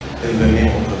In the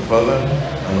name of the Father,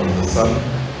 and of the Son,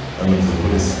 and of the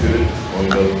Holy Spirit, one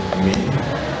God, Amen.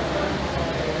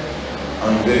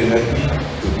 I'm very happy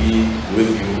to be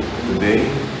with you today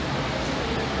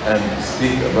and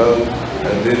speak about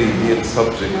a very dear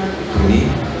subject to me,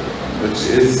 which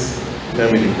is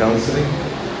family counseling.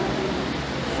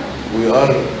 We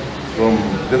are from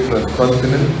different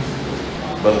continents,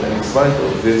 but in spite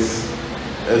of this,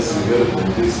 as we heard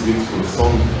in this beautiful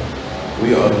song,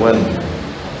 we are one.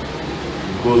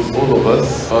 Because all of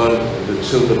us are the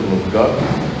children of God.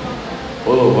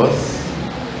 All of us,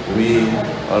 we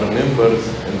are members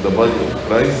in the body of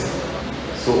Christ.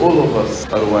 So all of us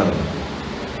are one.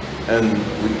 And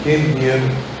we came here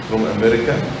from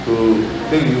America to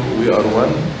tell you we are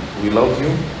one, we love you,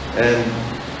 and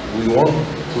we want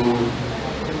to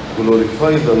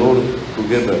glorify the Lord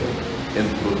together in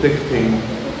protecting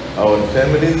our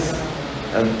families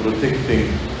and protecting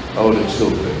our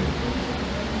children.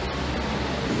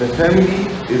 The family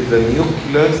is the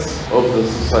nucleus of the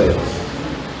society.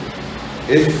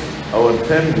 If our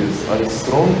families are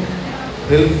strong,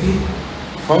 healthy,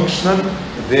 functional,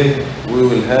 then we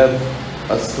will have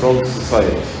a strong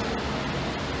society.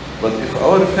 But if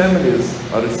our families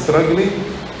are struggling,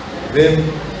 then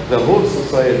the whole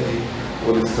society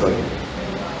will struggle.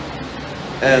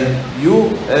 And you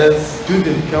as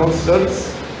student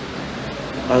counselors,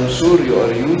 I'm sure you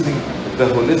are using the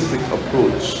holistic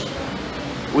approach,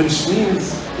 which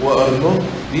means we are not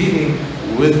dealing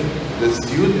with the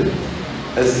student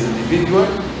as an individual,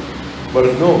 but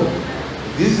no,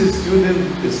 this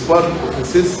student is part of a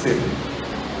system,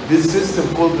 this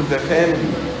system called the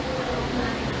family.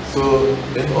 So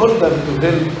in order to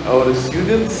help our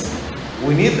students,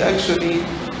 we need actually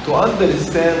to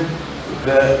understand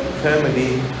the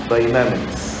family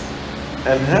dynamics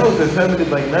and how the family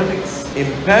dynamics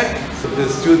impact the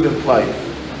student life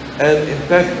and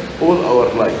impact all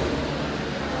our life.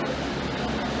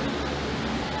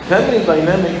 Family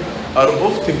dynamics are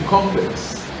often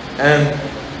complex and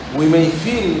we may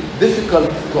feel difficult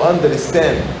to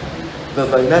understand the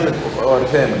dynamic of our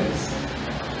families.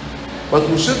 But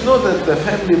we should know that the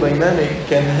family dynamic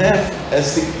can have a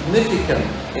significant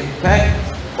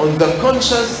impact on the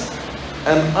conscious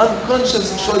and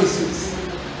unconscious choices.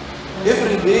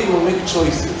 Every day we make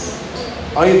choices,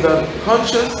 either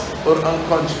conscious or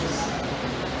unconscious.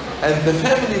 And the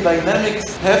family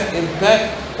dynamics have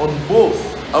impact on both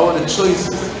our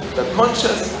choices, the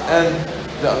conscious and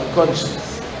the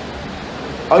unconscious.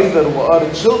 Either we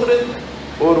are children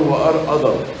or we are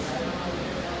adults.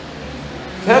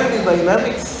 Family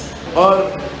dynamics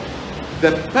are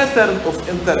the pattern of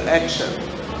interaction,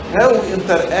 how we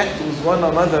interact with one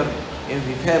another in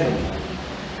the family.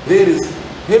 There is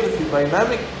healthy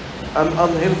dynamic and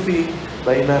unhealthy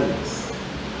dynamics.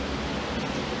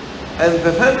 And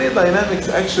the family dynamics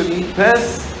actually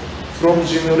pass from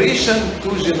generation to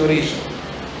generation.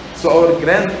 So our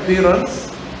grandparents,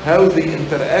 how they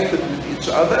interacted with each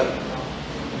other,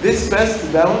 this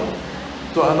passed down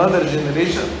to another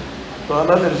generation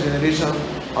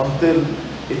until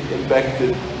it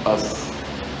impacted us.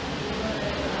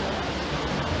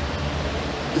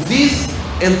 These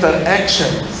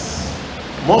interactions,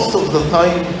 most of the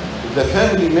time, the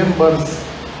family members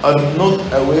are not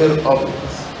aware of it.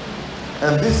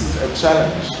 And this is a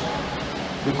challenge,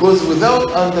 because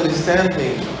without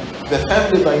understanding the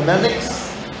family dynamics,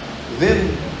 then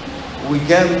we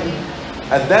can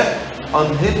adapt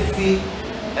unhealthy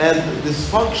and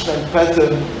dysfunctional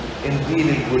pattern in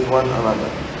dealing with one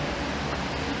another.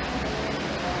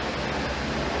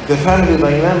 The family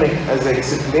dynamic, as I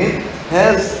explained,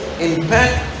 has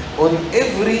impact on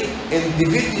every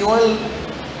individual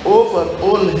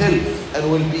overall health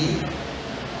and well-being.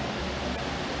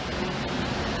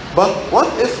 But what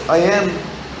if I am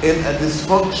in a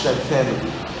dysfunctional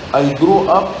family? I grew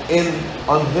up in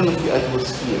unhealthy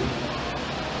atmosphere.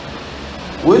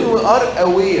 When we are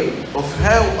aware of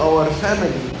how our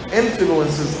family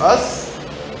influences us,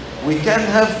 we can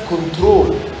have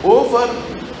control over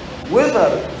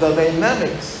whether the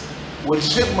dynamics will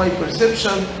shape my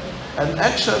perception and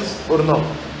actions or not.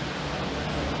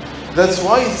 That's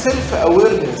why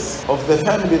self-awareness of the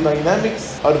family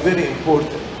dynamics are very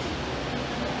important.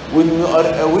 When we are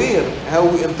aware how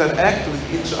we interact with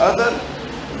each other,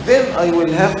 then I will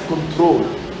have control.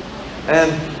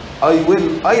 And I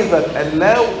will either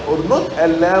allow or not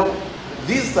allow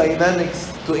these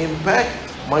dynamics to impact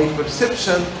my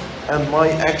perception and my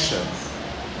actions.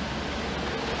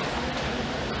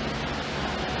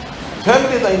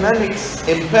 Family dynamics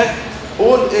impact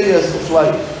all areas of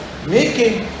life,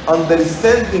 making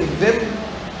understanding them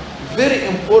very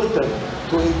important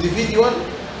to individual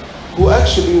who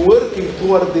actually working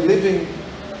toward living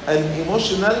an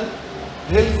emotional,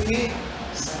 healthy,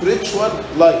 spiritual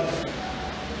life.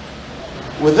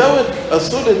 Without a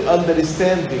solid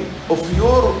understanding of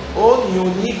your own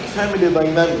unique family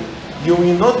dynamic, you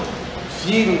will not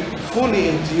feel fully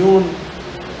in tune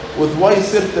with why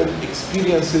certain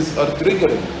experiences are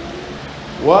triggering,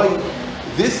 why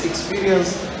this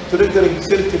experience triggering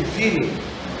certain feeling,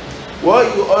 why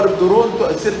you are drawn to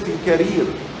a certain career,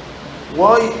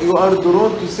 why you are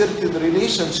drawn to certain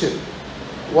relationship,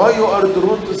 why you are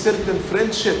drawn to certain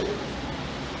friendship.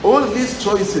 All these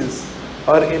choices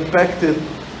are impacted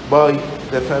by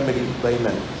the family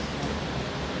dynamics.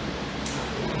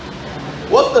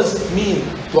 What does it mean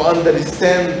to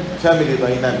understand family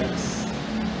dynamics?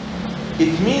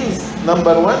 It means,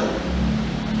 number one,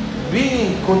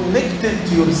 being connected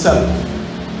to yourself,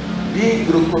 being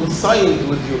reconciled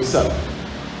with yourself.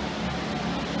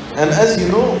 And as you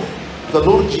know, the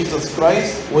Lord Jesus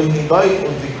Christ, when he died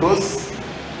on the cross,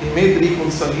 he made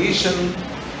reconciliation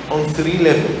on 3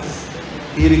 levels.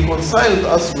 He reconciled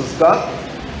us with God,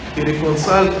 he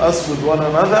reconciled us with one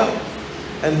another,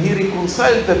 and he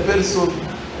reconciled the person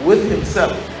with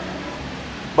himself.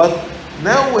 But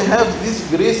now we have this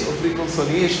grace of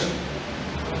reconciliation.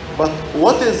 But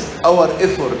what is our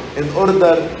effort in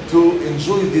order to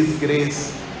enjoy this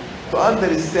grace, to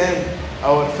understand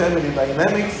our family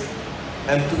dynamics,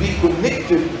 and to be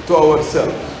connected to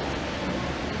ourselves?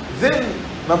 Then,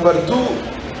 number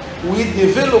 2, we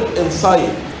develop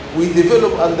insight, we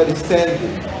develop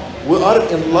understanding, we are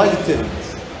enlightened,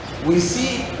 we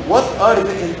see what are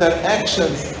the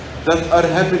interactions that are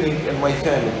happening in my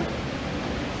family.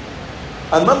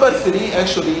 And number 3,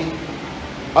 actually,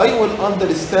 I will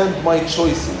understand my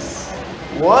choices,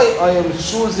 why I am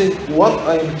choosing what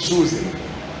I am choosing,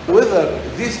 whether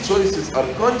these choices are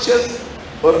conscious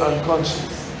or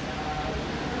unconscious.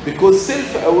 Because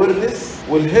self-awareness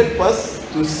will help us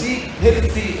to see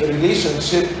healthy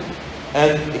relationship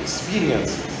and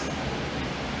experiences.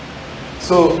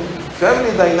 So,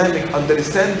 family dynamic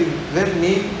understanding then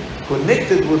means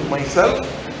connected with myself,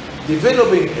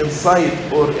 developing insight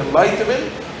or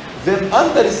enlightenment, then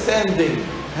understanding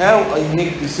how I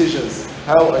make decisions,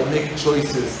 how I make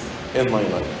choices in my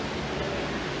life.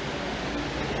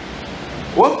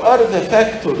 What are the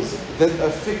factors that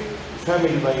affect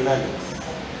family dynamics?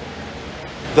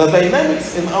 The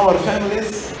dynamics in our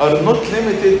families are not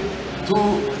limited to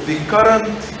the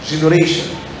current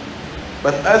generation.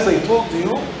 But as I told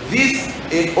you, these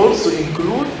also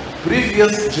include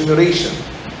previous generation.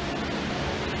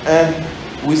 And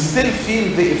we still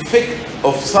feel the effect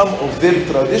of some of their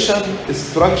tradition,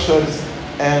 structures,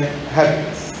 and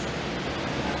habits.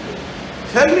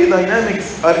 Family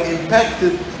dynamics are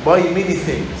impacted by many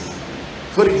things.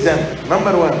 For example,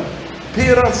 number 1,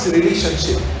 parents'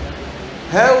 relationship.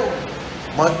 How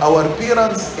our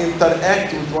parents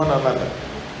interact with one another.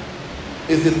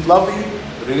 Is it loving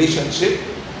relationship,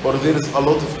 or there is a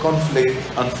lot of conflict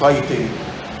and fighting?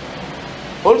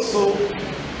 Also,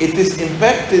 it is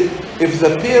impacted if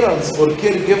the parents or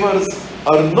caregivers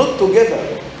are not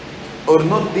together, or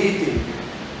not dating,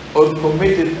 or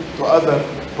committed to other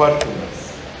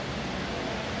partners.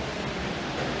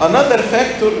 Another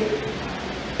factor,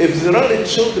 if there are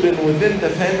children within the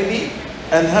family,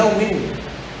 and how many.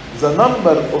 The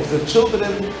number of the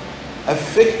children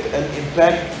affect and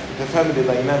impact the family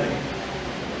dynamic.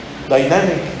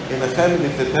 Dynamic in a family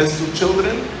that has 2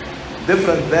 children,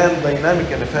 different than dynamic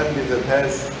in a family that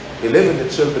has 11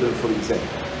 children, for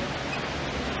example.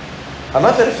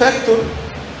 Another factor,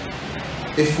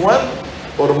 if one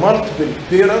or multiple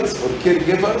parents or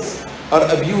caregivers are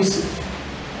abusive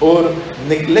or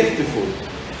neglectful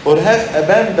or have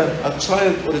abandoned a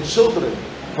child or children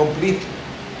completely,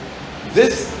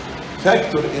 this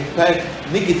factor impacts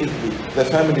negatively the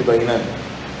family dynamic.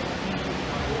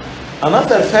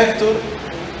 Another factor,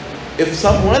 if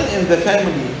someone in the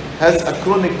family has a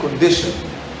chronic condition,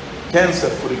 cancer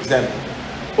for example,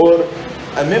 or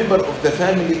a member of the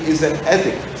family is an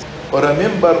addict, or a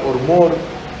member or more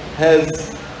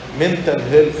has mental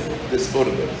health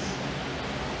disorders.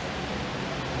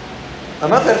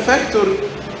 Another factor,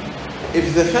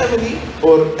 if the family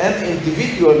or an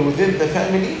individual within the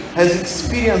family has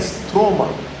experienced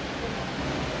trauma,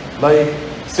 like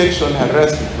sexual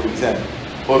harassment, for example,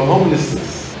 or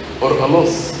homelessness, or a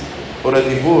loss, or a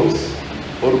divorce,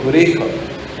 or breakup,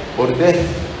 or death,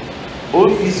 all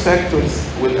these factors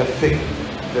will affect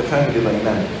the family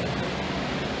dynamic.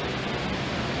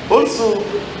 Also,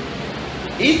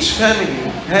 each family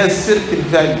has certain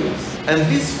values, and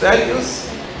these values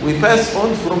we pass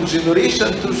on from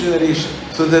generation to generation.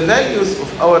 So the values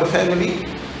of our family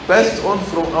passed on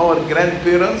from our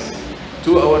grandparents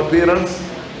to our parents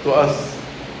to us.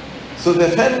 So the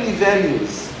family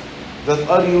values that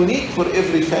are unique for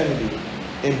every family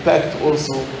impact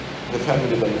also the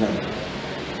family dynamic.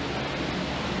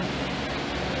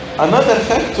 Another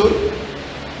factor,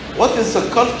 what is the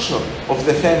culture of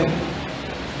the family?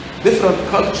 Different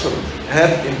cultures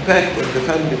have impact on the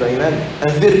family dynamic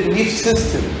and their belief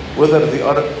system, whether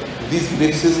this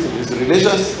belief system is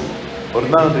religious or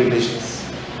non-religious.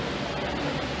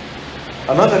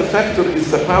 Another factor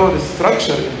is the power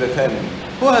structure in the family.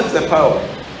 Who has the power?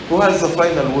 Who has the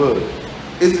final word?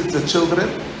 Is it the children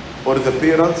or the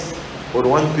parents or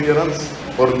one parent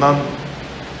or none?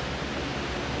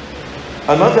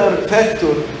 Another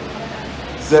factor,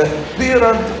 the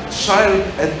parent-child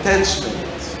attachment.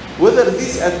 Whether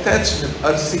these attachments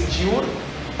are secure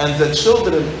and the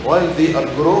children, while they are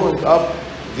growing up,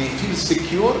 they feel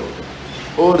secure,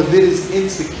 or there is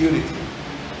insecurity.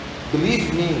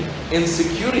 Believe me,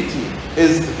 insecurity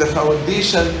is the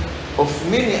foundation of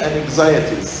many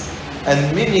anxieties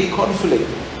and many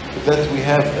conflicts that we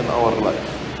have in our life.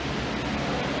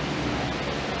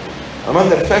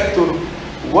 Another factor,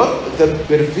 what the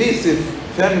pervasive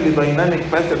family dynamic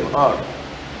pattern are.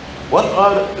 What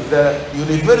are the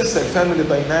universal family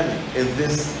dynamic in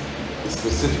this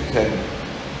specific family?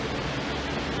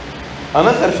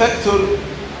 Another factor,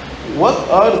 what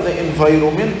are the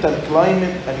environmental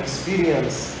climate and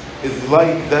experience is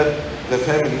like that the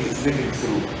family is living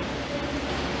through?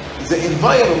 The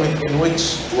environment in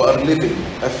which we are living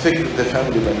affects the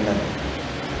family dynamic.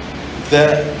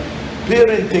 The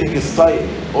parenting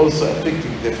style also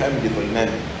affecting the family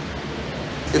dynamic.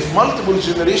 If multiple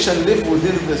generations live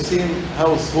within the same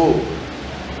household,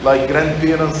 like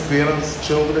grandparents, parents,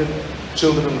 children,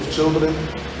 children of children,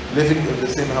 living in the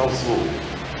same household,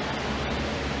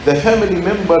 the family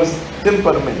members'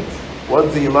 temperament,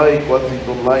 what they like, what they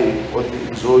don't like, what they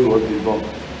enjoy, what they don't.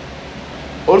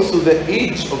 Also the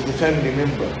age of the family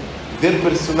member, their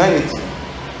personality.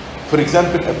 For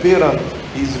example, a parent,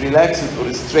 he is relaxed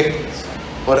or strict,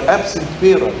 or absent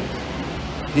parent,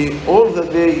 he all the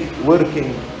day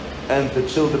working and the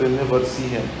children never see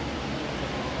him.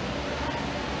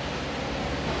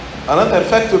 Another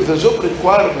factor, the job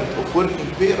requirement of working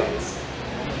parents,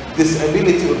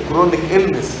 disability or chronic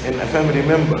illness in a family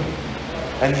member,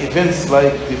 and events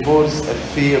like divorce,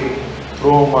 affair,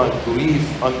 trauma, grief,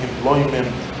 unemployment,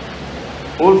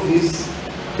 all these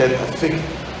can affect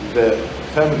the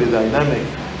family dynamic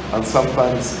and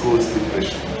sometimes cause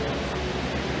depression.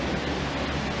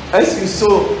 As you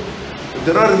saw,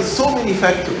 there are so many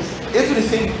factors.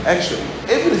 Everything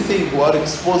we are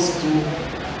exposed to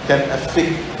can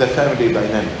affect the family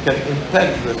dynamic, can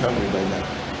impact the family dynamic.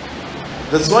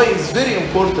 That's why it's very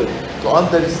important to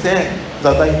understand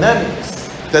the dynamics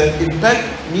that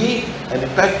impact me and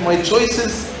impact my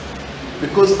choices,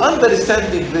 because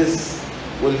understanding this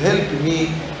will help me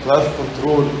to have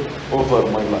control over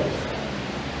my life.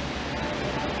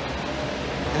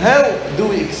 How do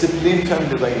we explain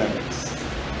family dynamics?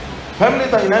 Family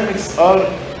dynamics are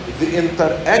the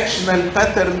interactional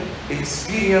pattern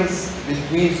experience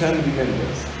between family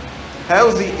members.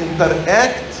 How they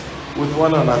interact with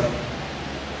one another.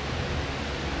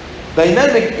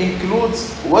 Dynamic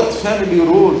includes what family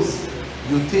roles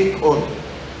you take on.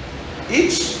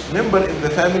 Each member in the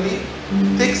family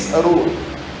takes a role,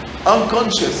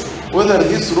 unconscious, whether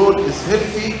this role is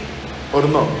healthy or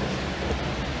not.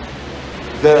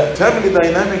 The family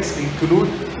dynamics include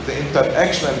the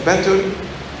interactional pattern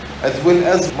as well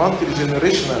as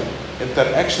multi-generational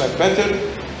interactional pattern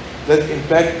that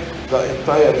impact the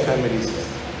entire family system.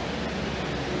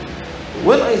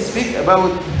 When I speak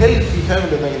about healthy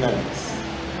family dynamics,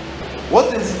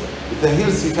 what is the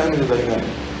healthy family dynamic?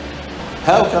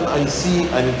 How can I see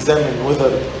and examine whether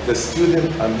the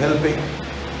student I'm helping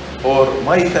or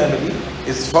my family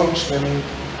is functioning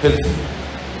healthy?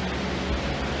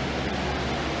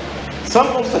 Some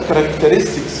of the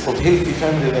characteristics of healthy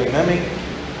family dynamic.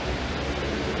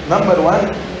 Number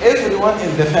one, everyone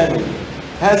in the family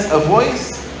has a voice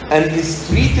and is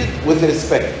treated with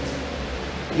respect.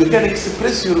 You can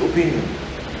express your opinion.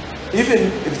 Even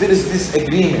if there is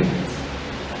disagreement,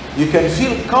 you can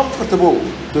feel comfortable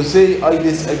to say, I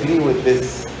disagree with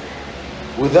this,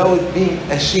 without being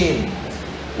ashamed,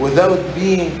 without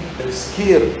being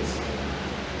scared.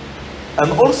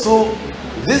 And also,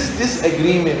 this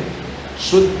disagreement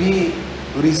should be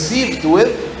received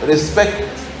with respect.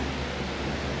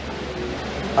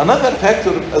 Another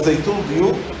factor, as I told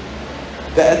you,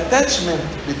 the attachment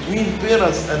between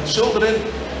parents and children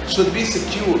should be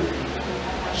secure.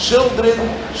 Children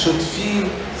should feel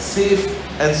safe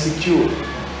and secure.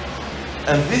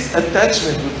 And this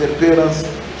attachment with their parents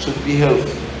should be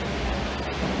healthy.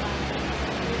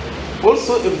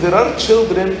 Also, if there are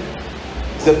children,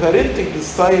 the parenting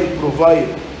style provide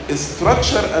a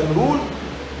structure and rule,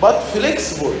 but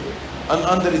flexible and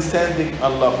understanding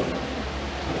and loving.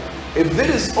 If there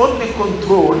is only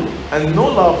control and no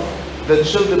love, the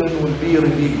children will be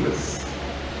rebellious.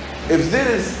 If there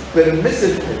is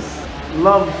permissiveness,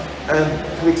 love and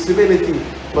flexibility,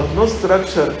 but no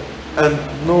structure and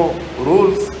no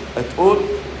rules at all,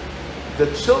 the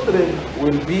children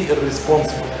will be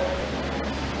irresponsible.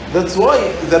 That's why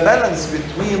the balance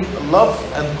between love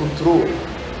and control,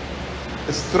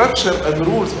 structure and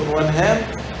rules on one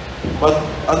hand, but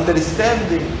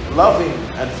understanding, loving,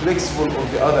 and flexible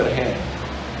on the other hand.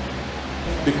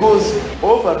 Because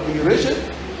overly rigid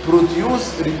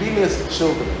produce rebellious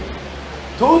children.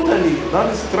 Totally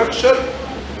non-structured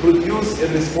produce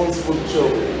irresponsible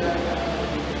children.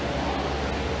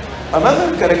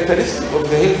 Another characteristic of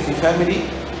the healthy family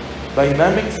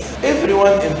dynamics,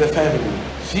 everyone in the family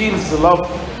feels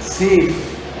loved, safe,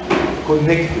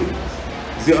 connected.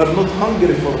 They are not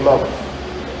hungry for love.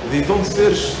 They don't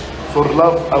search for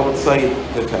love outside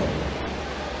the family.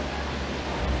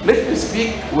 Let me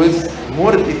speak with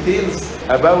more details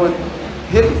about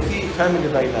healthy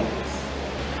family dynamics.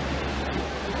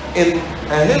 In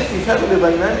a healthy family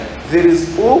dynamic, there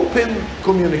is open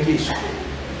communication.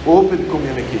 Open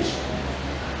communication.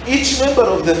 Each member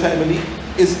of the family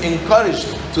is encouraged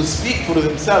to speak for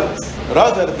themselves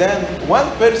rather than one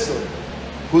person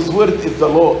whose word is the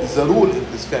law, is the rule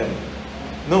in this family.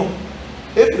 No,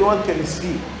 everyone can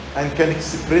speak and can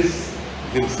express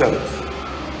themselves.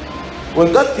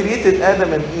 When God created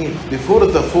Adam and Eve before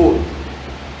the fall,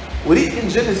 we read in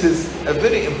Genesis a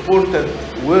very important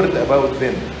word about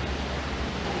them.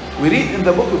 We read in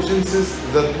the book of Genesis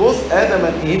that both Adam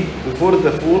and Eve, before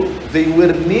the fall, they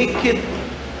were naked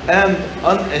and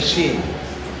unashamed.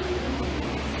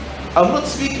 I'm not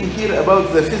speaking here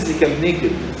about the physical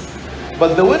nakedness,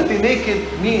 but the word naked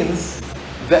means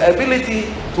the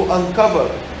ability to uncover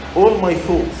all my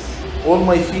thoughts, all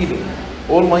my feelings,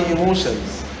 all my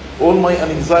emotions, all my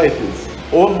anxieties,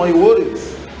 all my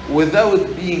worries, without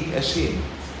being ashamed.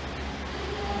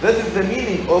 That is the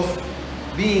meaning of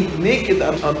being naked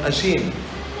and unashamed.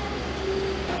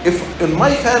 If in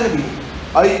my family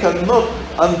I cannot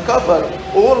uncover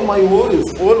all my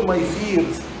worries, all my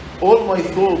fears, all my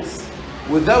thoughts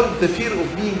without the fear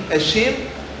of being ashamed,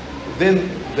 then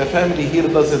the family here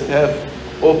doesn't have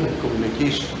open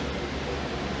communication.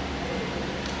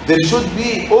 There should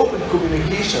be open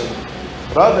communication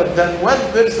rather than one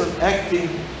person acting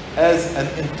as an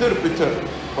interpreter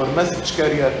or message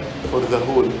carrier for the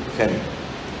whole family.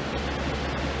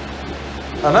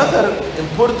 Another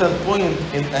important point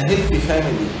in a healthy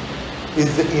family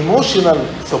is the emotional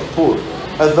support.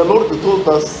 As the Lord told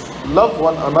us, love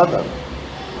one another.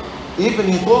 Even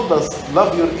He told us,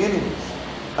 love your enemies.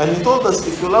 And He told us,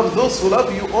 if you love those who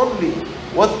love you only,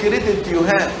 what credit do you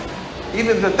have?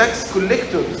 Even the tax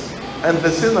collectors and the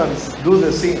sinners do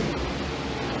the same.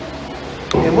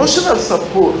 Emotional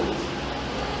support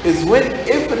is when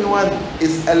everyone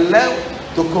is allowed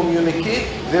to communicate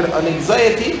their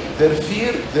anxiety, their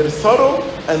fear, their sorrow,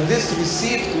 and this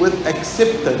received with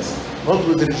acceptance, not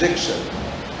with rejection,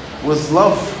 with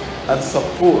love and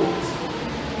support.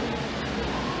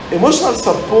 Emotional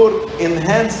support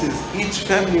enhances each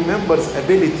family member's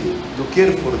ability to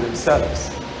care for themselves.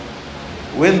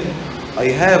 When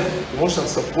I have emotional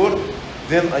support,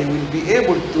 then I will be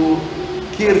able to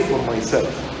care for myself.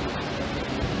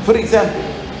 For example,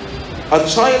 a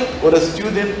child or a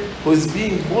student who is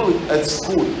being bullied at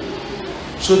school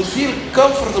should feel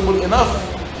comfortable enough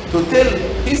to tell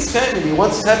his family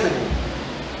what's happening.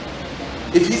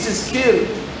 If he's scared,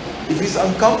 if he's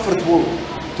uncomfortable,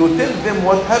 to tell them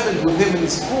what happened with him in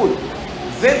school,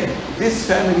 then this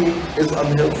family is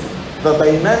unhealthy. The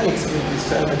dynamics in this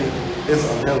family is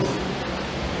unhealthy.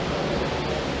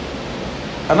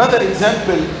 Another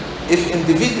example, if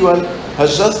individual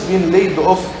has just been laid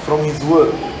off from his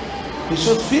work, he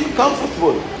should feel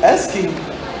comfortable asking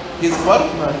his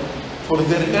partner for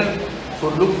their help for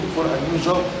looking for a new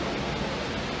job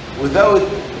without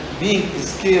being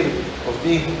scared of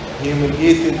being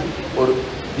humiliated or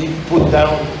being put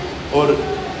down or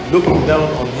looking down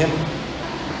on him.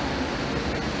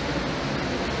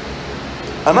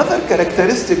 Another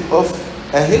characteristic of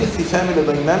a healthy family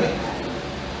dynamic,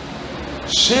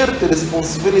 shared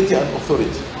responsibility and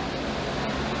authority.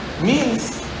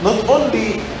 Means not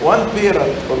only one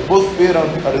parent or both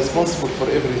parents are responsible for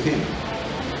everything,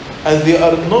 and they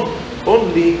are not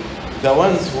only the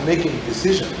ones who making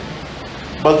decisions.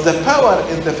 But the power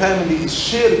in the family is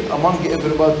shared among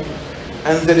everybody,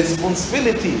 and the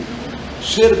responsibility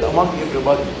shared among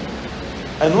everybody.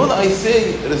 And when I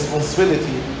say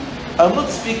responsibility, I'm not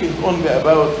speaking only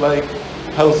about like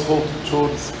household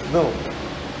chores, no.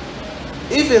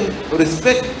 Even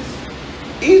respect.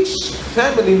 Each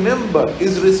family member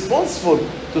is responsible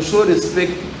to show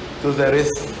respect to the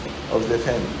rest of the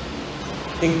family.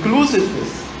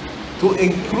 Inclusiveness, to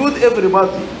include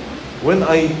everybody. When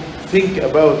I think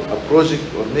about a project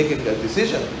or making a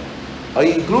decision, I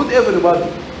include everybody.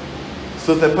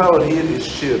 So the power here is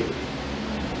shared.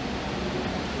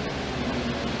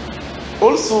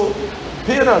 Also,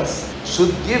 parents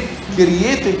should give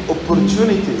creative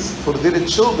opportunities for their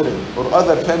children or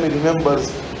other family members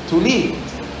to lead,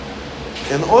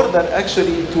 in order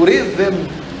actually to raise them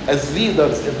as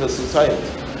leaders in the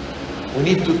society. We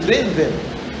need to train them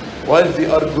while they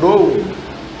are growing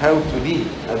how to lead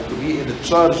and to be in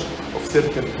charge of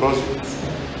certain projects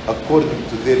according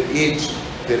to their age,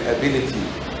 their ability.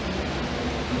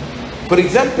 For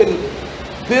example,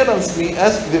 parents may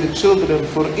ask their children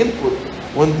for input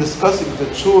when discussing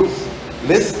the chores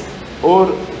list or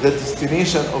the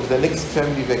destination of the next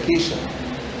family vacation.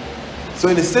 So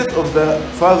instead of the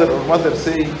father or mother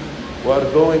saying, we are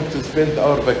going to spend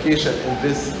our vacation in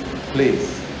this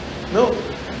place. No,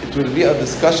 it will be a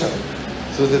discussion.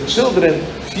 So the children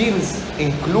feels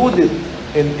included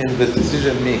in the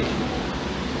decision making.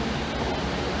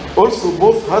 Also,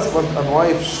 both husband and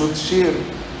wife should share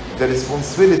the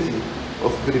responsibility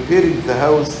of preparing the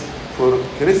house for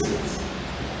Christmas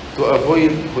to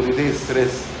avoid holiday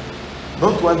stress.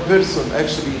 Not one person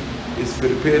actually is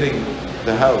preparing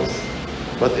the house,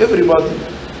 but everybody,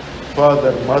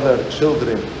 father, mother,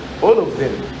 children, all of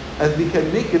them, and they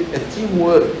can make it a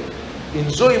teamwork,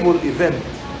 enjoyable event,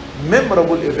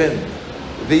 memorable event.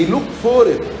 They look for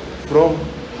it from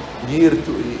year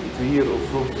to year or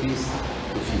from feast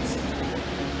to feast.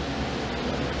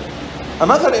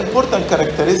 Another important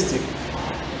characteristic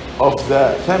of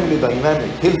the family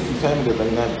dynamic, healthy family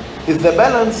dynamic, is the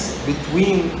balance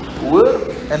between work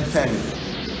and family.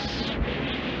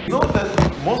 You know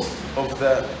that most of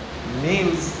the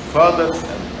males, fathers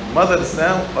and mothers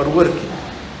now are working.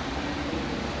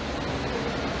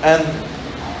 And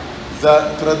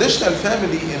the traditional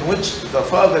family in which the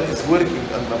father is working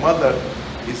and the mother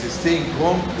is staying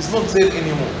home is not there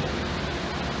anymore.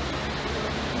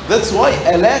 That's why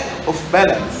a lack of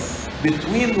balance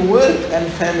between work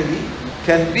and family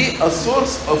can be a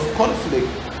source of conflict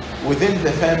within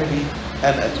the family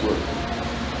and at work.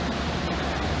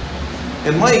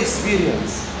 In my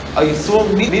experience, I saw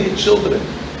many children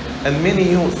and many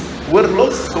youth were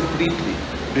lost completely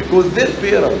because their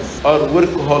parents are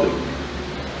workaholic.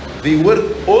 They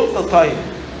work all the time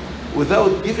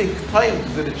without giving time to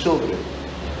their children.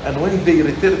 And when they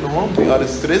return home, they are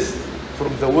stressed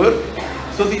from the work,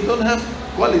 so they don't have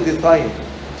quality time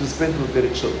to spend with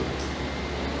their children.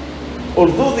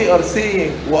 Although they are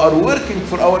saying, we are working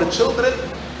for our children,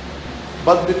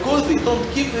 but because they don't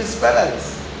keep this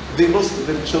balance, they lost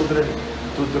their children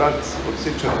to drugs or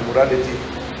sexual immorality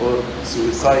or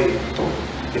suicide or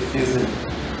atheism,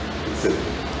 etc.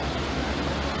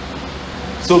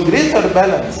 So greater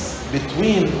balance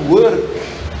between work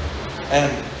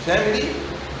and family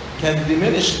can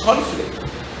diminish conflict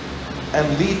and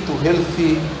lead to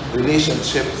healthy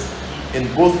relationships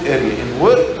in both areas, in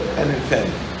work and in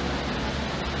family.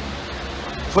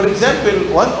 For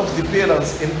example, one of the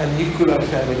parents in a nuclear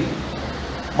family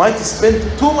might spend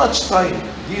too much time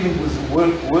dealing with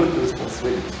work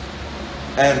responsibility,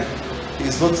 and he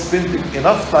is not spending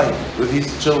enough time with his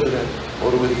children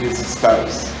or with his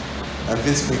spouse. And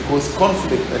this may cause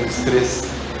conflict and stress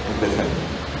in the family.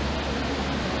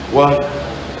 Why?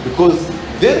 Because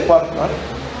their partner,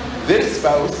 their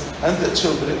spouse, and the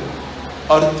children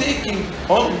are taking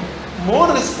on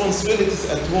more responsibilities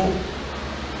at home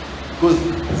because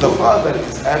the father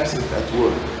is absent at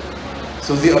work.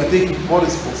 So they are taking more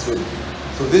responsibility.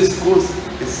 So this causes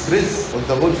stress on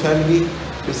the whole family.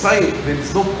 Besides, there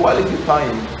is no quality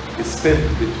time spent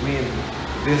between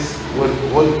this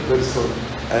workaholic person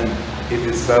and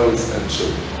his spouse and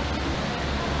children.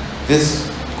 This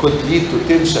could lead to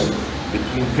tension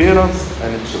between parents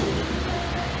and children.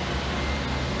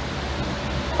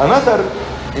 Another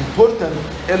important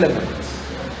element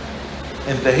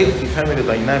in the healthy family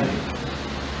dynamic,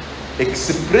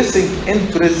 expressing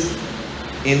interest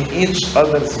in each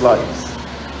other's lives.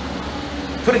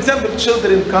 For example,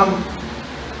 children come,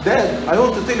 Dad, I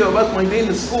want to tell you about my day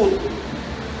in school.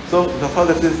 So the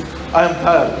father says, I am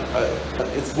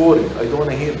tired, it's boring, I don't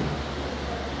want to hear.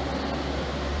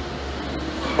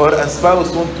 Or a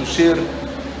spouse wants to share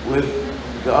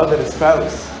with the other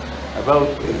spouse about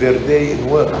their day in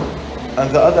work, and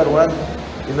the other one,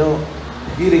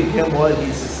 hearing him while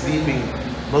he's sleeping,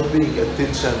 not paying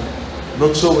attention,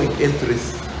 not showing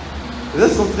interest.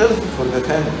 That's not healthy for the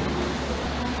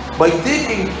family. By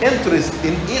taking interest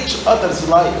in each other's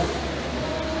life,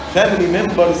 family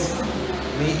members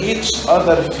may each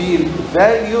other feel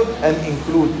valued and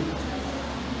included.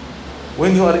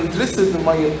 When you are interested in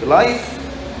my life,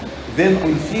 then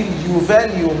I feel you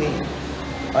value me.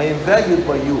 I am valued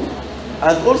by you.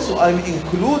 And also I'm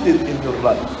included in your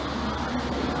life.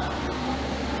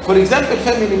 For example,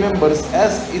 family members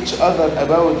ask each other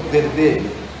about their day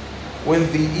when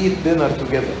they eat dinner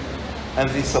together, and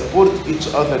they support each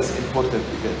other's important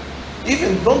event.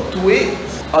 Even don't wait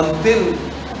until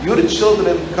your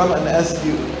children come and ask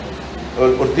you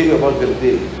or tell you about their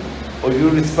day, or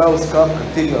your spouse come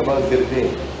and tell you about their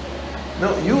day.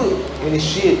 No, you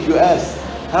initiate, you ask,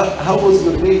 how was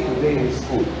your day today in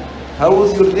school? How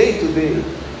was your day today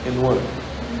in work?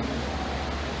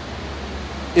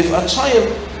 If a child,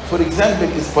 for example,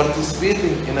 is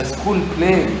participating in a school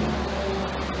play,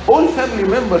 all family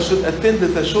members should attend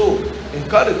the show,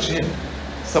 encourage him,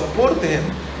 support him.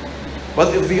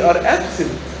 But if they are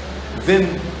absent,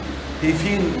 then he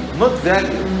feels not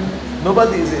valued.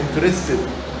 Nobody is interested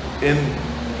in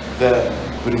the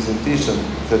presentation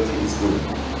that he is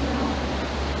doing.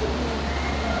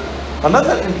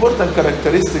 Another important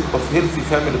characteristic of healthy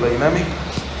family dynamic,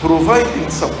 providing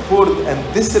support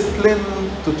and discipline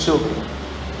to children.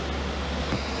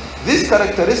 This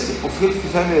characteristic of healthy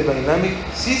family dynamic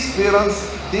sees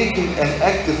parents taking an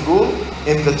active role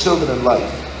in the children's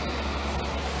life.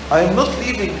 I am not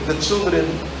leaving the children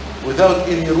without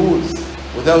any rules,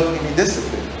 without any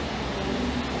discipline.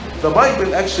 The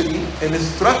Bible actually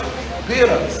instructs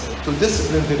parents to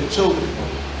discipline their children.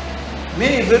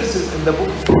 Many verses in the book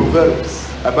of Proverbs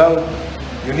about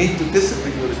you need to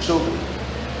discipline your children.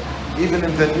 Even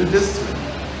in the New Testament,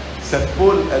 St.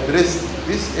 Paul addressed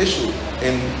this issue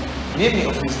in many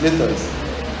of his letters,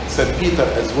 St. Peter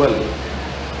as well.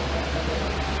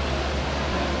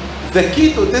 The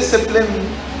key to discipline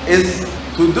is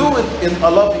to do it in a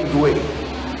loving way,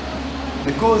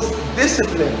 because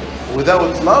discipline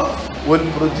without love will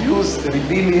produce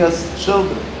rebellious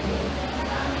children.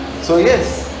 So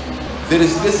yes, there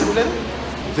is discipline,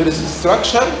 there is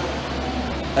structure,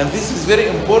 and this is very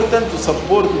important to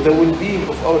support the well-being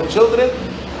of our children,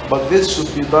 but this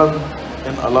should be done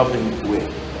in a loving way.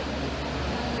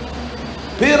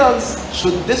 Parents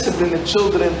should discipline the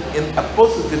children in a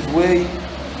positive way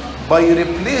by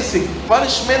replacing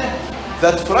punishment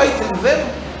that frighten them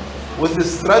with the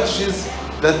strategies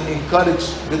that encourage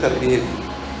better behavior.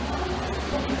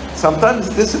 Sometimes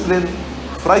discipline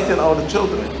frightens our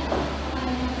children.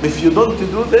 If you don't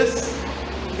do this,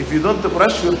 if you don't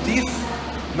brush your teeth,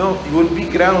 no, you will be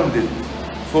grounded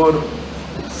for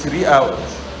 3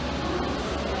 hours.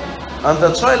 And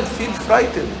the child feels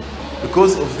frightened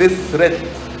because of this threat.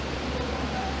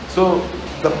 So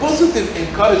the positive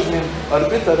encouragement are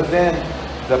better than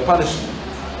the punishment.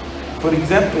 For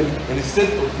example,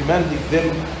 instead of demanding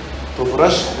them to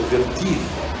brush their teeth,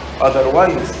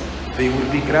 otherwise they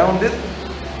will be grounded,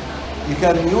 you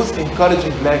can use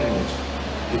encouraging language.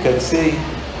 You can say,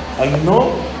 I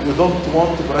know you don't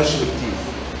want to brush your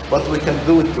teeth, but we can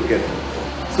do it together.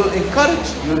 So encourage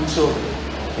your children,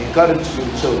 encourage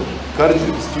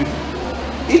your students.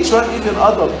 Each one, even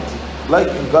adult, like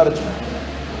encouragement.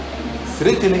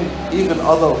 Threatening even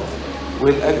adult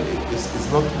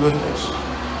is not good actually.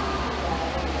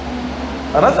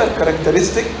 Another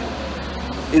characteristic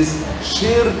is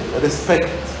shared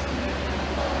respect.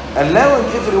 Allowing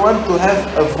everyone to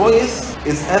have a voice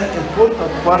is an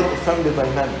important part of family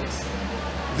dynamics.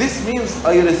 This means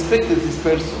I respect this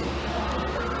person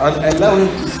and allow him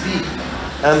to speak,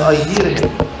 and I hear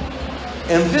him.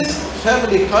 In this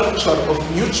family culture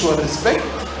of mutual respect,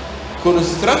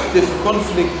 constructive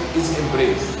conflict is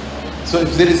embraced. So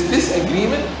if there is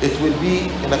disagreement, it will be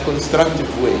in a constructive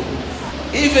way.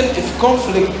 Even if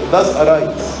conflict does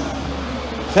arise,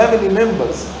 family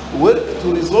members work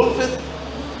to resolve it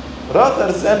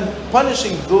rather than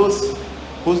punishing those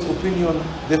whose opinion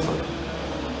differ.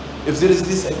 If there is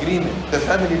disagreement, the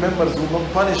family members will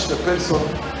not punish the person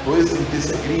who is in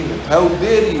disagreement. How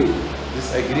dare you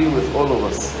disagree with all of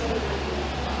us?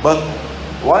 But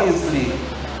wisely,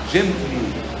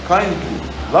 gently, kindly,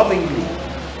 lovingly,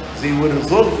 they will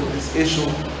resolve this issue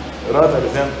rather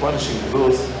than punishing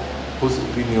those whose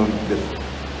opinion differ.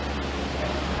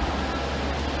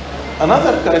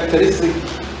 Another characteristic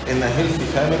in a healthy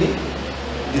family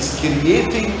is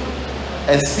creating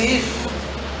a safe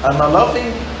and a loving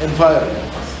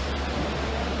environment.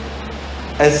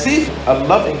 A safe and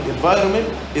loving environment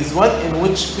is one in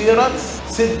which parents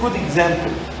set good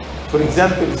example. For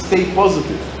example, stay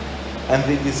positive and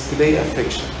they display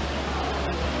affection.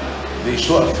 They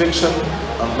show affection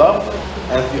and love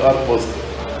and they are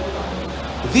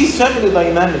positive. These family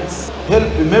dynamics help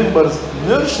members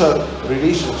nurture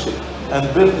relationship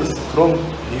and build a strong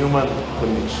human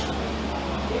connection.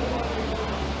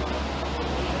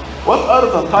 What are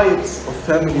the types of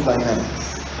family dynamics?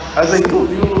 As I told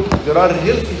you, there are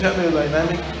healthy family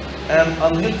dynamics and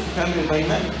unhealthy family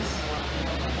dynamics.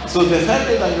 So the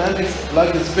family dynamics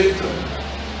like a spectrum.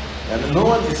 And no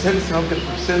one is healthy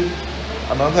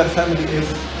 100%, another family is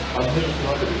unhealthy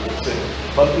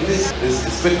 100%. But it is a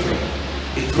spectrum.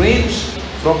 It ranges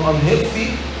from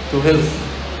unhealthy to healthy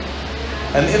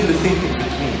and everything in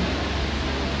between.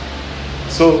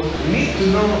 So we need to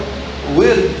know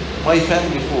where my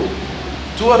family falls,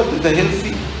 toward the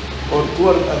healthy or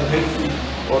toward unhealthy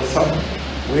or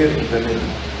somewhere in the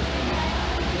middle.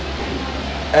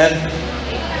 And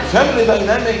family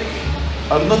dynamic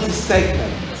are not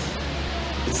stagnant,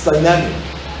 it's dynamic.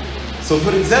 So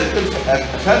for example,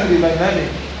 a family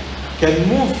dynamic can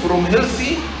move from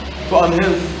healthy to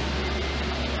unhealthy.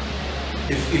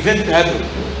 If event happens,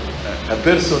 a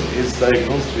person is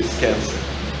diagnosed with cancer,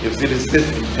 if there is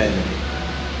death in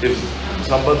family, if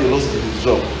somebody lost his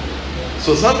job.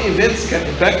 So some events can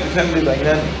impact the family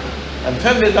dynamic. And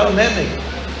family dynamic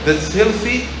that's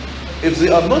healthy, if they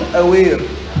are not aware,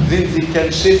 then they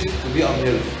can shift to be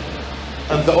unhealthy.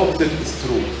 And the opposite is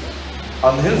true.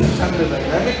 Unhealthy family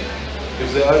dynamic,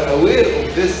 if they are aware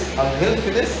of this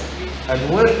unhealthiness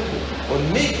and work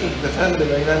on making the family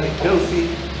dynamic healthy,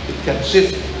 it can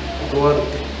shift toward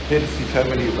healthy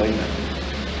family dynamic.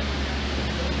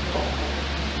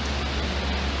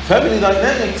 Family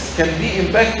dynamics can be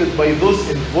impacted by those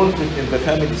involved in the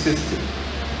family system.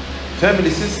 Family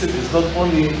system is not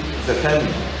only the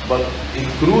family, but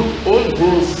include all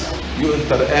those you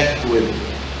interact with.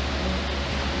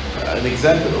 An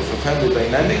example of a family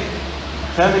dynamic,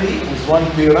 family with one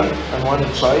parent and one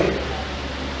child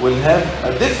will have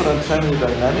a different family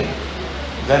dynamic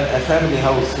than a family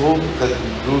household that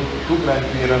include two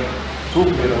grandparents, two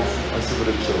parents, and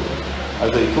several children.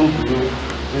 As I told you,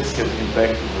 this can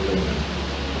impact the dynamic.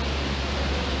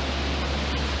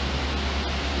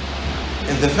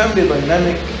 In the family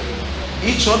dynamic,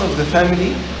 each one of the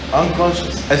family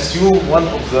unconscious assume one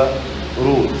of the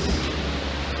roles.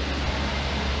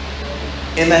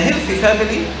 In a healthy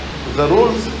family, the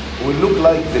roles will look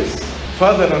like this.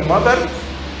 Father and mother,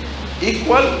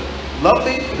 equal,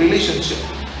 loving relationship.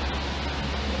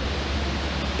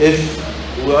 If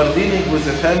we are dealing with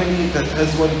a family that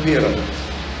has one parent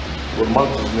or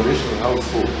multi-generational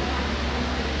household,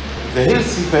 the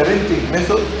healthy parenting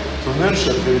method to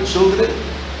nurture their children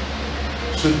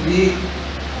should be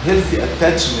healthy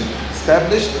attachment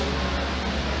established,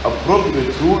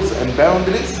 appropriate rules and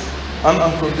boundaries, and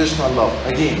unconditional love.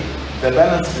 Again, the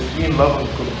balance between love and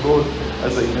control,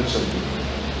 as I mentioned before.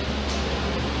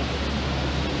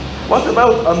 What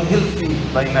about unhealthy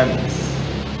dynamics?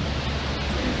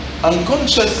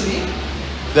 Unconsciously,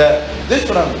 the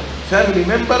different family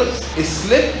members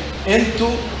slip into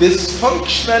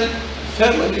dysfunctional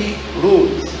family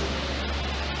roles.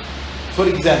 For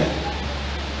example,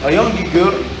 a young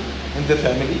girl in the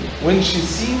family, when she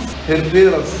sees her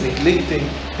parents neglecting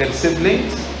her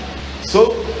siblings,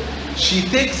 so she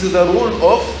takes the role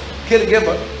of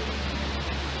caregiver.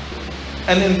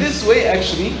 And in this way,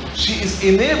 actually, she is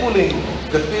enabling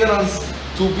the parents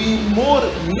to be more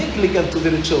negligent to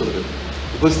their children,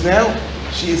 because now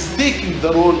she is taking the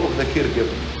role of the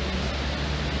caregiver.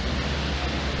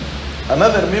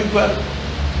 Another member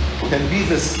can be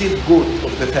the scapegoat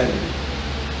of the family.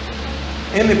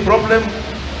 Any problem,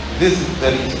 this is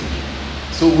the reason.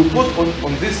 So we put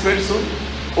on this person,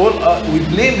 we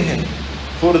blame him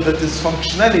for the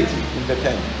dysfunctionality in the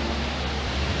family.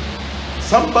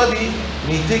 Somebody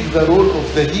may take the role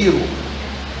of the hero,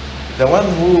 the one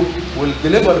who will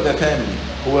deliver the family,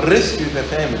 who will rescue the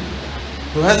family,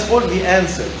 who has all the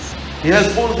answers, he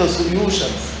has all the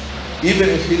solutions, even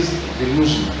if he's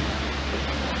delusional.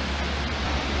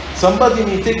 Somebody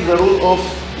may take the role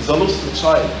of the lost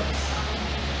child.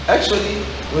 Actually,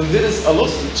 when there is a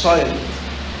lost child,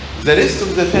 the rest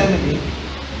of the family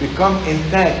become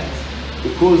intact,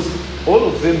 because all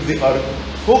of them, they are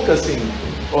focusing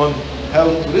on how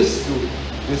to rescue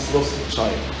this lost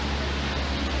child.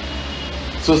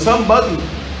 So somebody,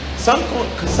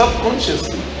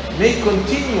 subconsciously, may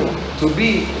continue to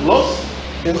be lost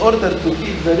in order to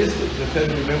keep the rest of the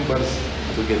family members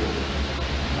together.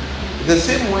 The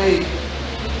same way,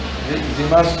 the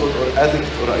mascot or addict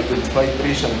or identified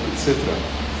patient, etc.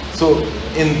 So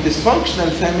in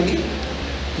dysfunctional family,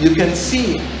 you can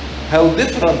see how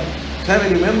different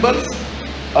family members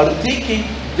are taking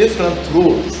different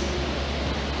roles.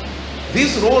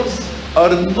 These roles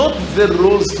are not their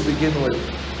roles to begin with,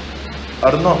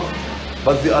 are not,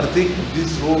 but they are taking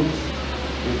these roles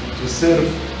to serve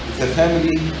the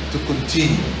family to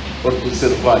continue or to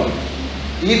survive,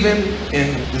 even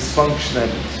in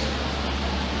dysfunctionality.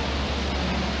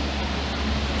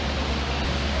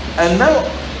 And now,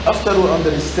 after we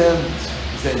understand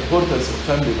the importance of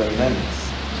family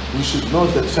dynamics, we should know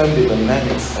that family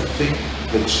dynamics affect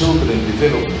the children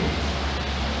development.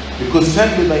 Because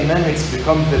family dynamics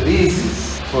become the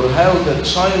basis for how the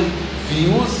child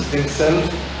views themselves,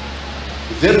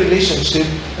 their relationship,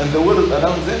 and the world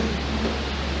around them.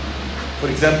 For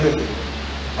example,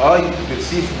 I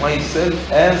perceive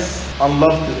myself as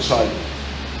unloved child.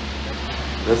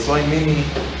 That's why many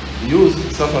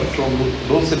youth suffer from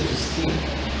low self-esteem.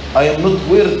 I am not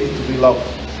worthy to be loved.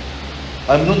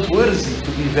 I'm not worthy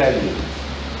to be valued.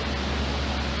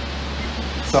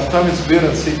 Sometimes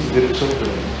parents say to their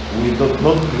children, we did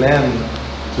not plan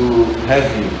to have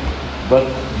you, but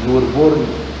you were born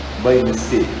by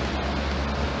mistake.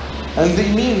 And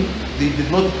they mean they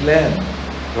did not plan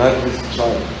to have this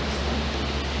child.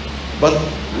 But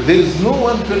there is no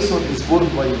one person is born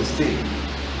by mistake.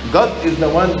 God is the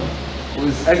one who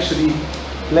is actually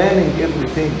planning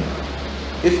everything.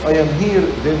 If I am here,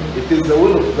 then it is the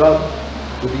will of God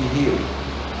to be here.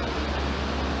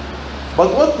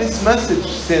 But what this message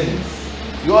sends,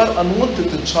 you are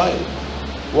unwanted child.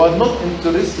 We are not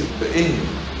interested in you.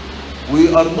 We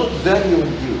are not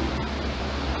valuing you.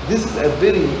 This is a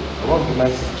very wrong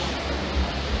message.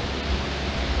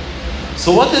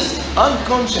 So what is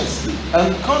unconsciously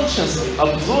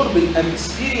absorbing and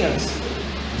experienced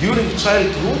during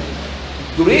childhood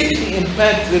greatly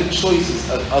impact their choices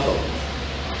as adults,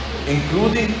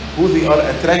 including who they are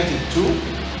attracted to,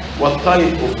 what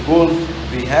type of goals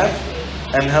they have,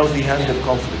 and how they handle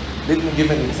conflict. Let me give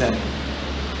an example.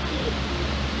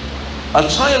 A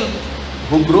child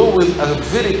who grew with a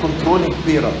very controlling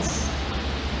parents,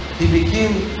 he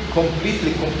became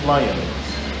completely compliant.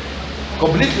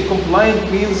 Completely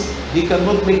compliant means he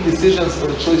cannot make decisions or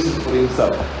choices for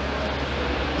himself.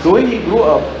 So when he grew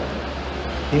up,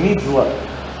 he needs what?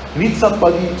 He needs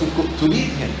somebody to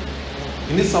lead him.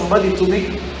 He needs somebody to make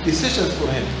decisions for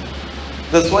him.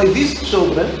 That's why these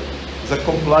children, the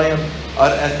compliant,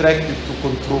 are attracted to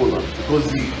controller, because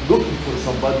they're looking for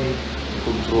somebody to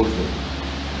control them.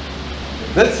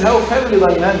 That's how family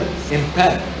dynamics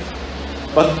impact.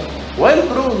 But while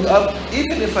growing up,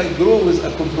 even if I grow with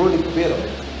a controlling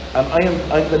parent, and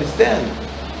I understand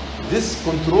this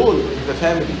control in the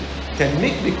family can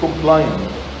make me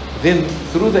compliant, then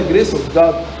through the grace of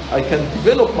God, I can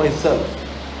develop myself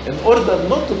in order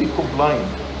not to be compliant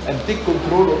and take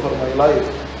control over my life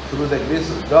through the grace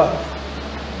of God.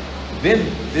 Then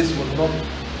this will not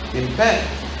impact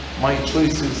my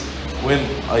choices when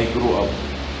I grow up.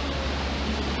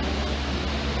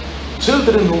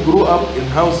 Children who grew up in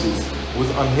houses with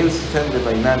unhealthy family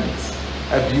dynamics,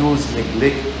 abuse,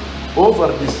 neglect,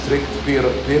 overly strict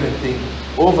parenting,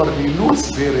 overly loose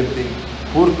parenting,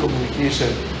 poor communication,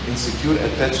 insecure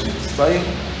attachment style,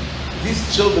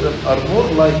 these children are more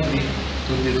likely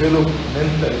to develop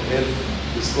mental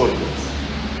health disorders.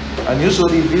 And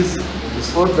usually these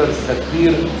disorders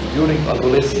appear during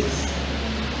adolescence.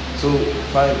 So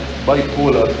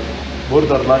bipolar,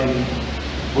 borderline,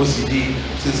 OCD,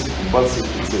 obsessive compulsive,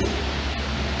 etc.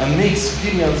 And may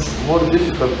experience more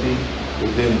difficulty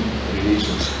within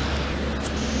relationships.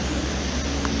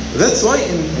 That's why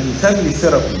in family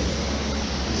therapy,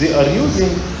 they are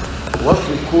using what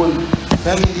we call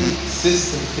family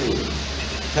system theory.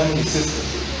 Family system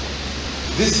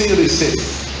theory. This theory says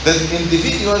that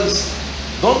individuals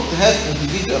don't have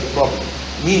individual problem.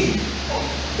 Meaning,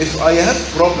 if I have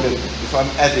problem, if I'm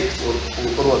addict or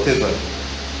whatever,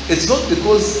 it's not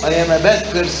because I am a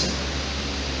bad person.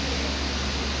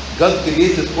 God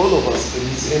created all of us in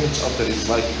His image after His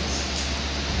likeness.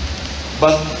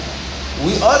 But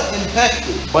we are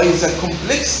impacted by the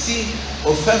complexity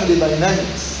of family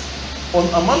dynamics on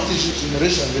a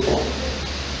multi-generation level.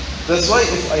 That's why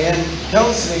if I am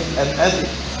counseling an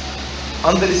addict,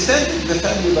 understanding the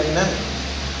family dynamic,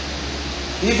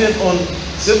 even on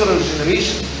several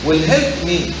generations, will help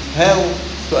me how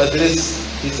to address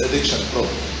his addiction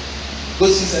problem.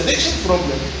 Because his addiction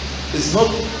problem is not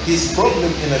his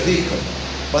problem in a vehicle,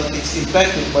 but it's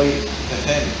impacted by the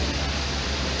family.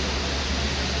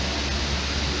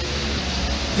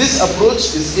 This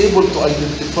approach is able to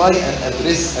identify and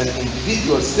address an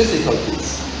individual's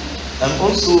difficulties and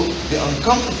also the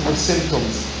uncomfortable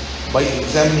symptoms by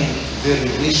examining their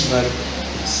relational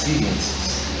experiences.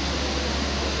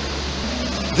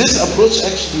 This approach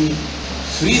actually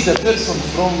frees the person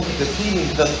from the feeling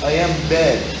that I am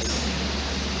bad.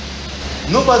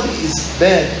 Nobody is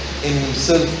bad in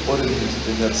himself or in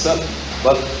herself,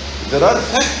 but there are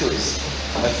factors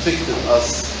affected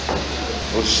us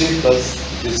or shaped us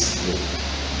this way.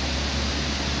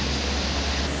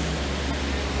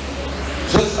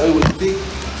 Just I will take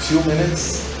a few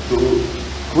minutes to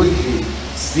quickly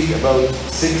speak about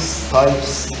 6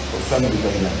 types of family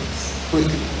dynamics.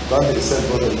 Quickly, to understand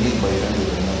what I mean by family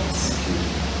dynamics.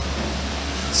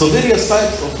 So various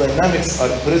types of dynamics are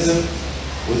present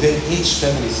within each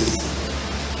family system.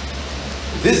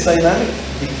 This dynamic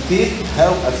dictates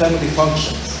how a family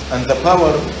functions and the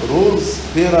power roles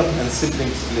parent and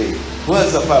siblings play. Who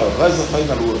has the power? Who has the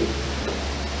final word?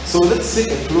 So let's take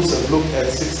a closer look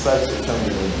at 6 types of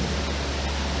family dynamics.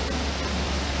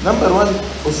 Number 1,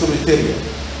 authoritarian.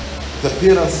 The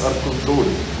parents are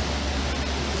controlling.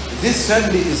 This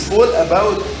family is all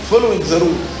about following the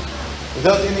rules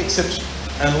without any exception.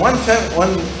 And one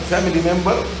family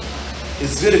member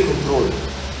is very controlling,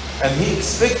 and he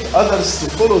expects others to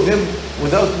follow them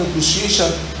without negotiation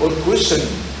or questioning.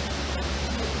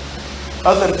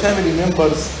 Other family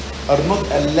members are not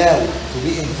allowed to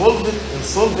be involved in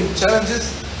solving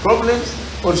challenges, problems,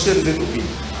 or share their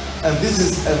opinion. And this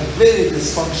is a very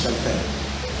dysfunctional family.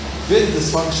 Very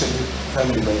dysfunctional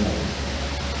family dynamic.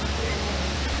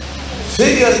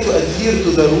 Failure to adhere to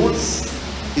the rules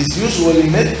is usually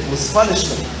met with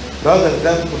punishment rather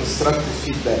than constructive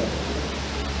feedback.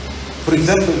 For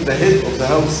example, the head of the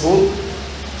household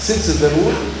sets the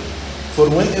rule for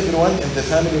when everyone in the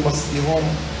family must be home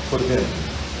for them.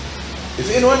 If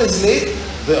anyone is late,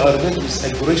 they are met with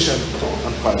aggression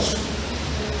and punishment.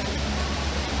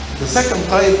 The second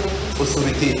type,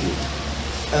 authoritative.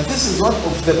 And this is one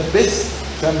of the best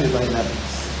family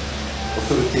dynamics,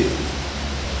 authoritative.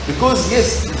 Because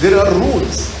yes, there are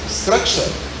rules, structure,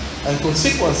 and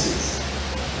consequences,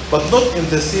 but not in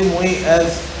the same way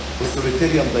as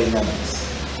authoritarian dynamics.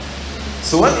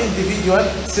 So one individual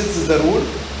sets the rule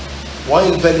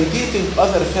while validating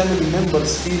other family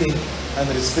members' feeling and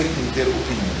respecting their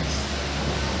opinions.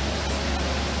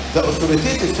 The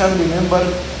authoritative family member,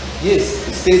 yes,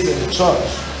 stays in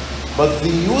charge, but they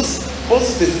use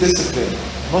positive discipline,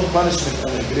 not punishment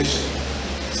and aggression,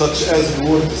 such as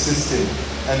reward system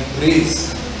and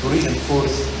praise to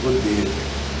reinforce good behavior.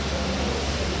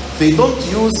 They don't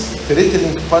use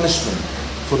threatening punishment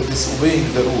for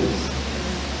disobeying the rules.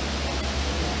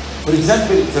 For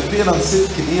example, the parents set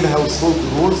clear household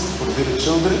rules for their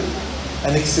children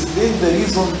and explain the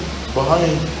reason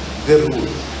behind their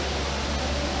rules.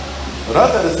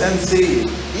 Rather than say,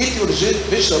 eat your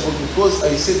vegetable because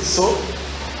I said so,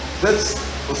 that's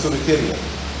authoritarian.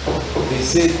 They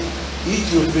say,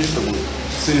 eat your vegetable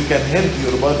so you can help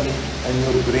your body and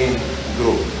your brain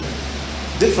grow.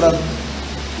 Different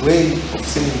way of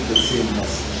saying the same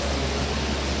message.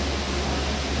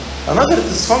 Another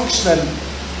dysfunctional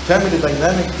family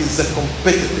dynamic is the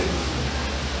competitive.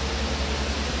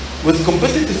 With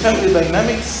competitive family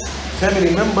dynamics,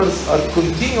 family members are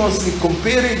continuously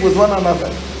comparing with one another.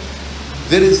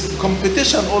 There is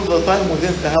competition all the time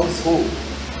within the household.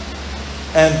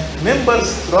 And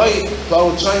members try to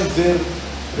outshine their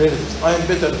relatives. I am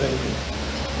better than you.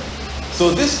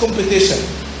 So this competition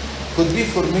could be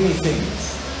for many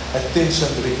things. Attention,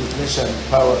 recognition,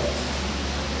 power.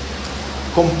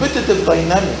 Competitive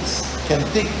dynamics can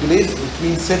take place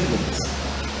between siblings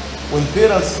when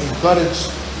parents encourage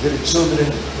their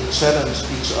children to challenge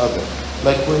each other.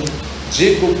 Like when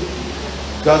Jacob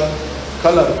got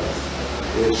colored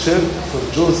shirt for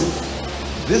Joseph.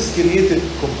 This created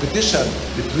competition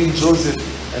between Joseph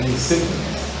and his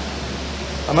siblings.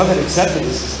 Another example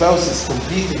is spouses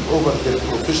competing over their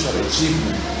professional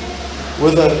achievement,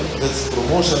 whether that's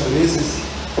promotion raises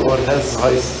or has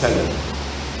highest salary.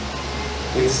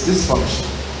 It's dysfunction.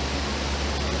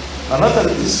 Another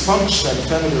dysfunctional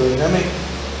family dynamic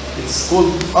is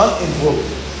called uninvolved.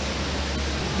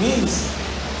 Means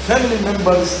family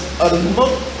members are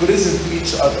not present to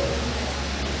each other.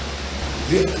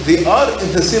 They are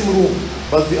in the same room,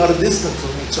 but they are distant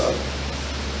from each other.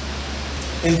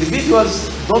 Individuals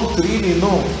don't really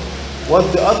know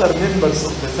what the other members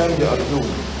of the family are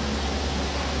doing.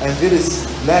 And there is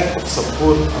lack of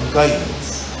support and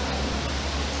guidance.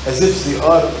 As if they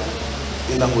are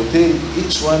in a hotel,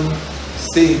 each one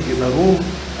staying in a room,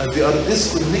 and they are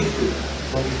disconnected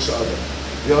from each other.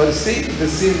 They are staying in the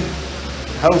same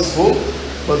household,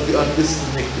 but they are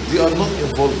disconnected. They are not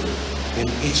involved in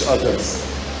each other's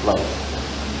life.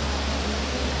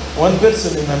 One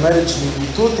person in a marriage may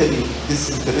be totally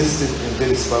disinterested in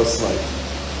their spouse's life.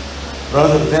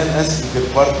 Rather than asking their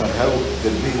partner how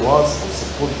their day was or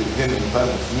supporting them in time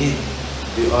of need,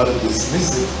 they are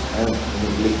dismissive and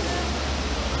neglectful.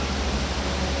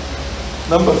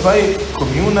 Number 5,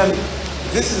 communal.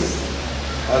 This is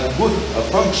a good, a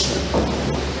functional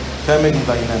family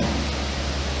dynamic.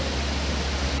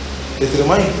 It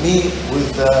reminds me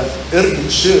with the early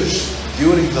church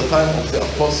during the time of the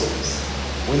apostles,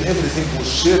 when everything was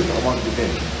shared among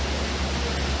them.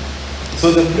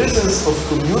 So the presence of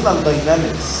communal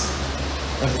dynamics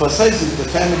emphasizes the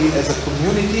family as a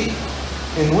community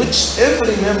in which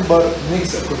every member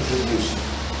makes a contribution.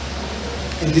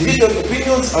 Individual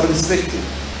opinions are respected.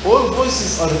 All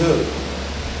voices are heard.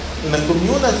 In a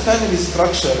communal family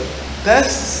structure,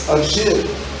 tasks are shared.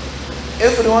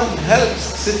 Everyone helps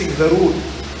setting the rule,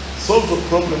 solve the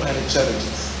problem and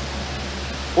challenges.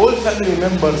 All family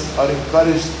members are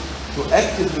encouraged to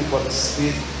actively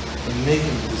participate in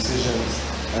making decisions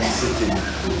and setting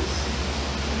rules.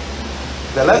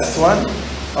 The last one,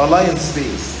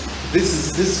 alliance-based. This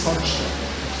is dysfunctional.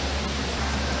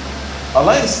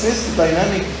 Alliance-based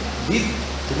dynamic lead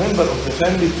to members of the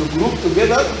family to group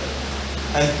together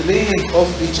and playing off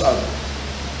each other.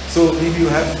 So maybe you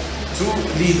have 2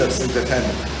 leaders in the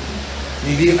family,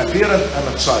 maybe a parent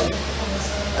and a child.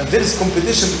 And there is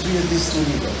competition between these 2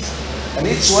 leaders. And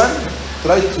each one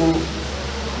tries to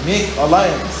make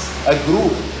alliance, a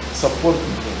group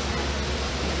supporting them.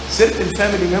 Certain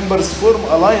family members form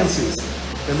alliances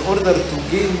in order to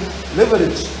gain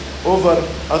leverage over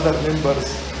other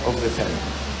members of the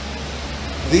family.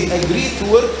 They agree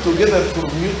to work together for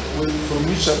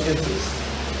mutual interest.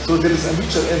 So there is a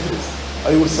mutual interest.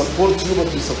 I will support you,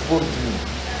 but you support me.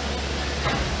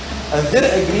 And their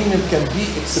agreement can be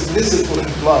explicit or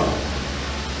implied.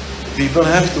 They don't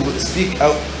have to speak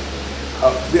out,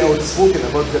 be outspoken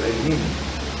about their agreement.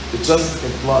 It's just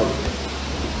implied.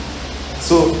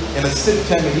 So in a step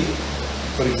family,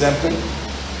 for example,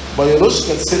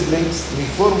 biological siblings may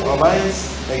form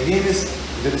alliance against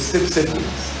their step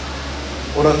siblings.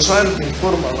 Or a child may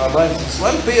form an alliance with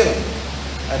one parent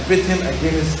and pit him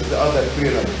against the other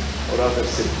parent or other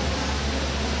sibling.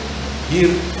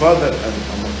 Here, father and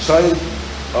child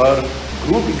are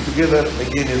grouping together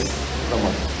against the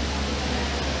mother.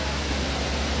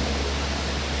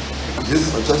 This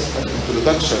is just an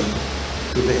introduction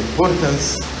to the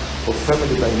importance of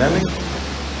family dynamic,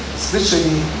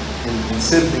 especially in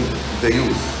serving the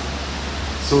youth.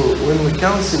 So when we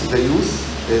counsel the youth,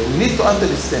 we need to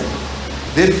understand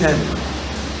their family,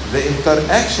 the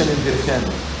interaction in their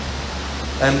family,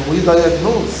 and we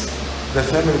diagnose the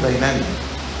family dynamic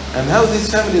and how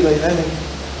this family dynamic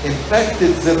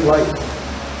impacted their life.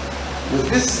 With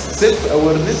this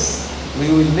self-awareness, we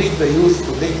will make the youth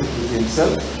connected with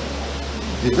himself,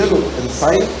 develop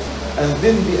insight, and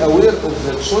then be aware of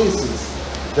the choices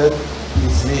that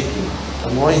he's making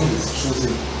and why he's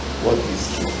choosing what he's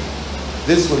choosing.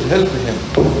 This will help him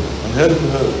and help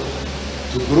her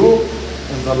to grow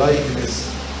in the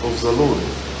likeness of the Lord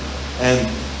and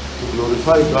to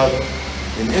glorify God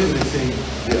in everything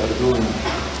they are doing.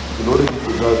 Glory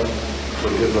to God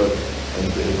forever and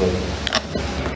ever.